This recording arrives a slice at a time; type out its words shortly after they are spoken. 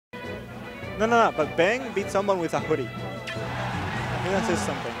No, but Bang beat someone with a hoodie. I think that says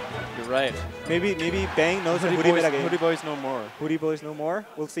something. You're right. Maybe Bang knows the hoodie metagame. Hoodie boys no more. Hoodie boys no more?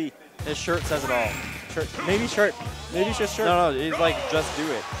 We'll see. His shirt says it all. Shirt. Maybe shirt. Maybe it's just shirt. No, he's like, just do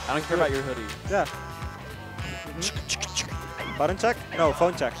it. I don't care about your hoodie. Yeah. Button check? No,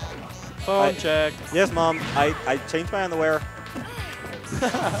 phone check. Phone check. Yes, Mom. I changed my underwear.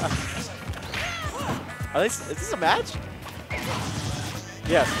 Is this a match?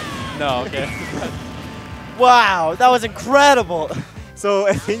 Yes. No, okay. Wow, that was incredible. So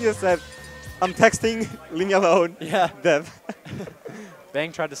Ethene just said, I'm texting, leave me alone. Yeah. Dev.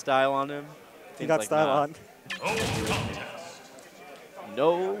 Bang tried to style on him. He got style on.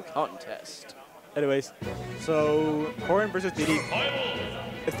 No contest. Anyways, so Corrin versus Diddy.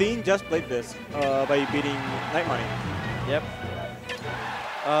 Ethene just played this by beating Night Money. Yep.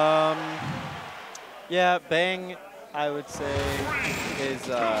 Yeah, Bang, I would say, is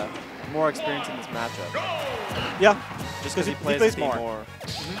more experienced in this matchup. Yeah. Just because he plays more.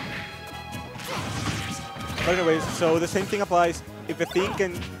 But anyways, so the same thing applies. If Ethene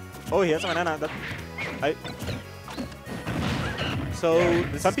can... Oh, he has a banana. So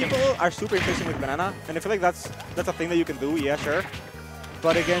some people are super efficient with banana, and I feel like that's a thing that you can do, yeah, sure.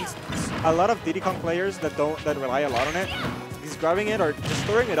 But against a lot of Diddy Kong players that rely a lot on it, he's grabbing it or just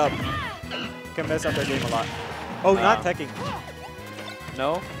throwing it up can mess up their game a lot. Oh, not teching.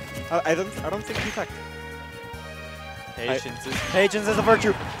 No? I don't think he teched. Patience is a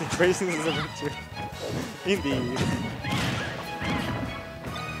virtue. Patience is a virtue. Indeed.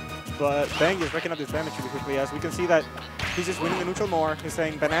 But Bang is racking up this damage really quickly, as we can see that he's just winning the neutral more. He's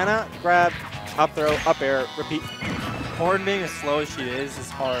saying banana, grab, up throw, up air, repeat. Corrin being as slow as she is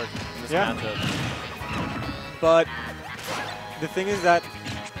hard in this matchup. But the thing is that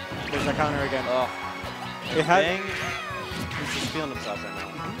there's a counter again. Oh. Bang is just feeling himself right now.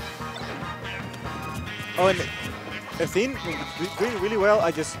 Oh, and Ethene doing really well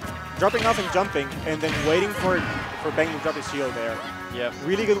at just dropping off and jumping, and then waiting for Bang to drop his shield there. Yep.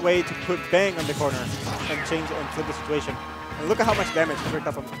 Really good way to put Bang on the corner and change and flip the situation. And look at how much damage he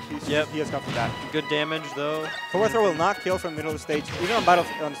has got from that. Good damage though. Forward throw will not kill from middle of the stage, even on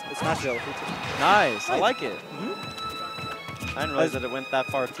Smash Hill. Nice, I like it. I didn't realize that it went that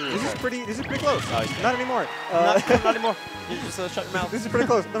far too. This is pretty close. Oh, not anymore. Not anymore. You just shut your mouth. This is pretty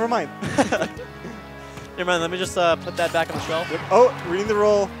close. Never mind. Never mind. Let me just put that back on the shelf. Yep. Oh, reading the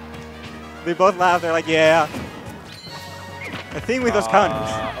roll. They both laugh. They're like, yeah. I think with those counters.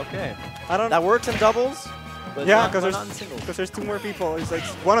 Okay. That works in doubles. But yeah, because there's two more people. It's like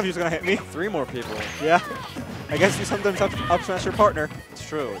one of you's gonna hit me. 3 more people. Yeah. I guess you sometimes have to up smash your partner. It's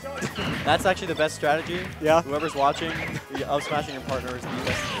true. That's actually the best strategy. Yeah. Whoever's watching, up smashing your partner is the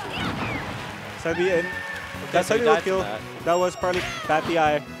best. Sadly, that's how you will kill. That was probably bad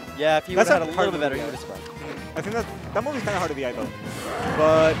DI. Yeah, if he would have had a little bit better, he would have survived. I think that movie's kind of hard to DI though.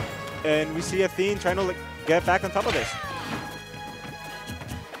 But and we see Ethene trying to get back on top of this.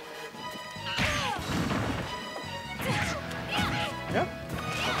 Yeah.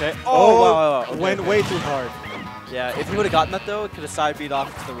 Okay. Oh, wow. Okay, went way too hard. Yeah, if he would have gotten that though, it could have side beat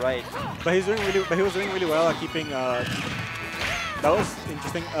off to the right. But he was doing really well at keeping. That was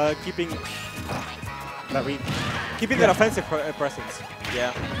interesting. Keeping that offensive presence.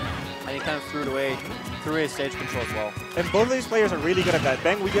 Yeah. And he kind of threw it away, threw away his stage control as well. And both of these players are really good at that.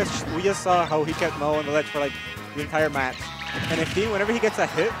 Bang, we just saw how he kept Mo on the ledge for like the entire match. And Ethene, whenever he gets a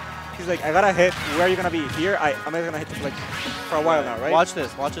hit, he's like, I got a hit. Where are you gonna be? Here? I'm just gonna hit you for a while now, right? Watch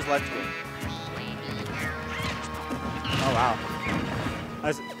this. Watch his ledge game. Oh wow.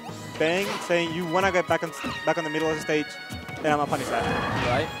 As Bang saying you wanna get back on the middle of the stage, and I'm gonna punish that.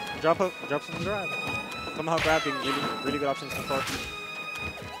 Right. Drop some grab. Somehow grabbing really good options so far.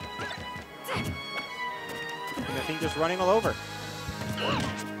 And I think just running all over.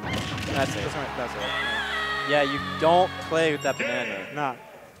 That's it. That's it. Yeah, you don't play with that banana. Nah.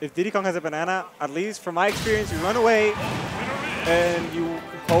 If Diddy Kong has a banana, at least from my experience, you run away and you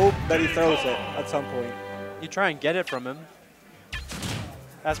hope that he throws it at some point. You try and get it from him.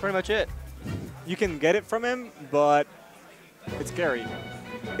 That's pretty much it. You can get it from him, but it's scary.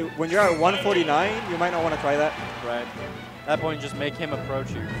 When you're at 149, you might not want to try that. Right. At that point, just make him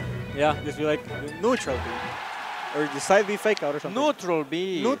approach you. Yeah, just be like, neutral B. Or just side B fake out or something. Neutral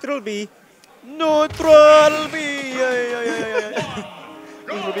B. Neutral B. Neutral B.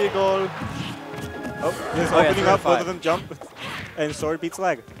 Neutral B goal. Oh, just opening up, both of them jump. And sword beats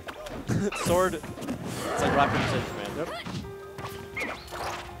lag. Sword. It's like rock, paper, scissors, man. Yep.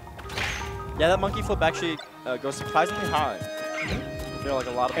 Yeah, that monkey flip actually goes surprisingly high. I feel like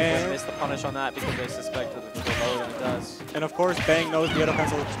a lot of people miss the punish on that because they suspect that it's lower than does. And of course, Bang knows the auto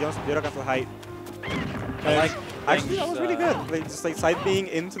cancel height. I like Actually, that Bang's, was really good. Like, just like side being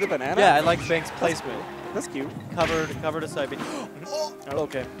into the banana. Yeah, I like Bang's placement. That's cute. Covered a side B. Oh.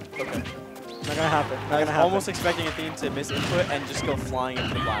 Okay. Not gonna happen. Not I was gonna happen. almost expecting Ethene to miss input and just go flying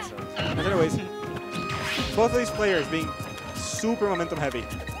into the blast zone. Anyways, both of these players being super momentum heavy.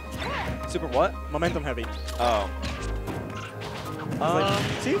 Super what? Momentum heavy. Oh.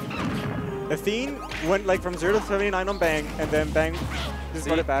 See? Ethene went like from 0 to 79 on Bang, and then Bang just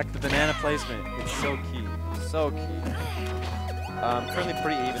got it back. The banana placement, it's so key. So key. Currently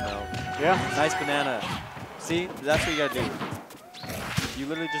pretty even though. Yeah. Nice banana. See, that's what you gotta do. You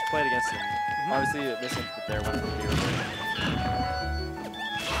literally just played against him. Obviously, it missed input there. One from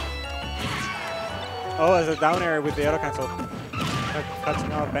Oh, as a down air with the auto cancel.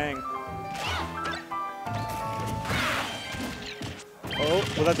 Catching out Bang. Oh,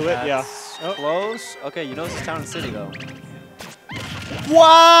 will that do it? Yeah. Oh. Close. Okay, you know this is Town and City though.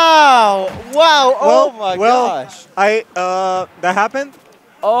 Wow! Wow! Oh my gosh! That happened.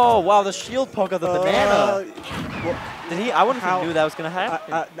 Oh wow! The shield poke of the banana. Well, Did he? I wouldn't have knew that was gonna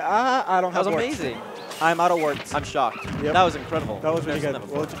happen. I don't have That was words. amazing. I'm out of words. I'm shocked. Yep. That was incredible. That was really good.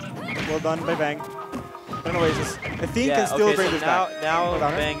 Well done by Bang. Anyways, Ethene can still bring this back. Now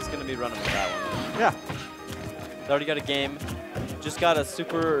Bang's gonna be running with that one. Yeah. They already got a game. Just got a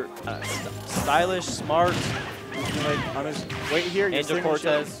super stylish, smart. Like, on his wait here. Angel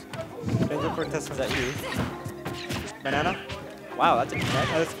Cortez. Angel Cortez. Is that you? Banana. Wow, that's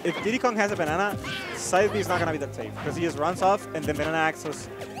a If Diddy Kong has a banana, side B is not gonna be that safe because he just runs off and then banana acts as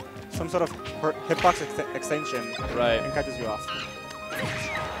some sort of hitbox extension. Right. And catches you off.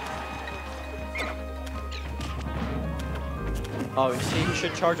 Oh, he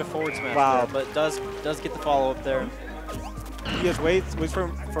should charge a forward smash Wow. there, but does get the follow up there. He just waits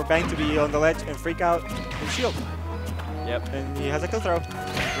for Bang to be on the ledge and freak out and shield. Yep. And he has a kill throw.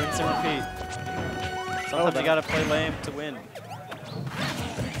 Rinse and repeat. Sometimes you gotta play lame to win.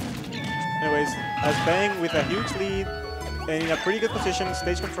 Anyways, as Bang with a huge lead and in a pretty good position,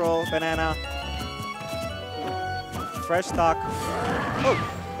 stage control, banana, fresh stock.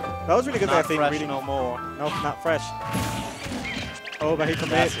 Oh, that was really good. Not I think. fresh Reading. no more. Nope, not fresh. Oh, but he That's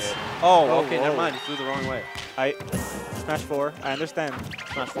commits. it. Oh, okay, whoa. never mind. He flew the wrong way. I smash 4. I understand.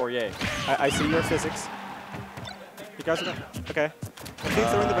 Smash 4, yay. I see your physics. You guys are okay. I think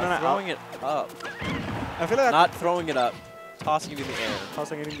throwing the banana throwing out. it up. I feel like Not throwing it up. Tossing it in the air.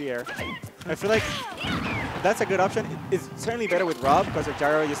 tossing it in the air. I feel like that's a good option. It's certainly better with Rob because the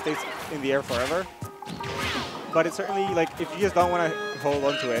gyro just stays in the air forever. But it's certainly like if you just don't want to hold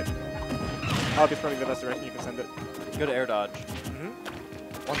on to it, up is probably the best direction you can send it. Good air dodge.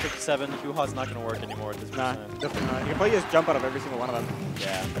 157, Hoo-Ha's not going to work anymore at this Nah, percent. definitely not. You can probably just jump out of every single one of them.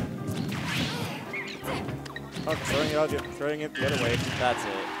 Yeah. Oh, throwing it the other way. That's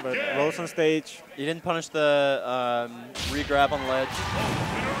it. But rolls on stage. You didn't punish the re-grab on the ledge,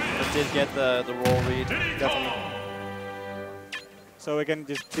 but did get the roll read. Definitely. So again,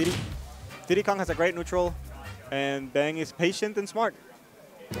 just Diddy Kong has a great neutral, and Bang is patient and smart.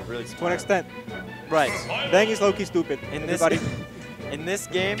 Really To an smart. extent. Right. Bang is low-key stupid. In Everybody. this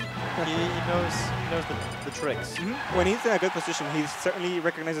game, he knows the tricks. When he's in a good position, he certainly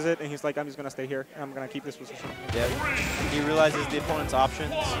recognizes it, and he's like, I'm just going to stay here, and I'm going to keep this position. Yeah. He realizes the opponent's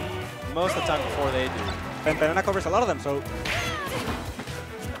options most of the time before they do. And banana covers a lot of them, so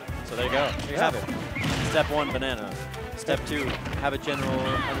So there you go. There you have it. Step 1, banana. Step 2, have a general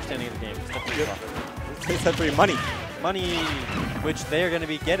understanding of the game. Step 3, profit. Step 3, money. Money, which they are going to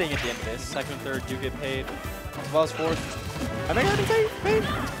be getting at the end of this. Second and third do get paid, as well as fourth. Are they getting paid?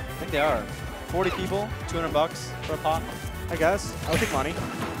 I think they are. 40 people, $200 for a pot. I guess. I'll take money.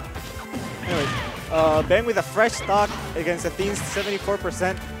 Anyway, Bang with a fresh stock against Ethene's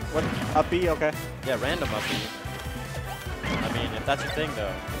 74%. What? Up B? Okay. Yeah, random up B. I mean, if that's your thing,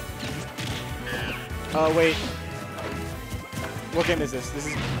 though. Wait. What game is this? This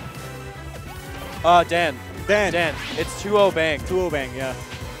is Dan. Dan. It's 2-0 Bang. 2-0 Bang, yeah.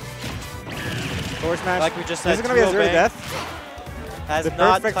 Forward smash. Like we just said, this is going to be a 0 Bang death. Has The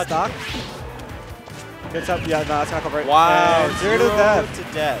not perfect touched stock. Gets up. Yeah, no, that's not cover it. Wow, And 0 0 to death. to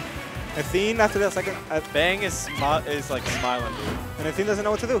death. Athene after that second. Bang is like smiling, dude. And Athene doesn't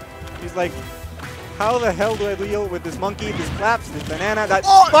know what to do. He's like, how the hell do I deal with this monkey, these claps, this banana, that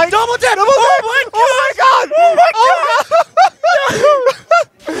spike? Double dip! Double dip! Oh my god!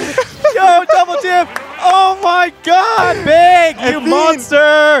 Yo, double dip! Oh my god, Bang! You Athene.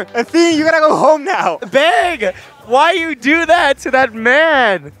 monster! Athene, you gotta go home now. Bang! Why you do that to that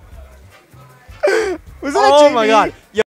man? Was that a Oh JV? my god.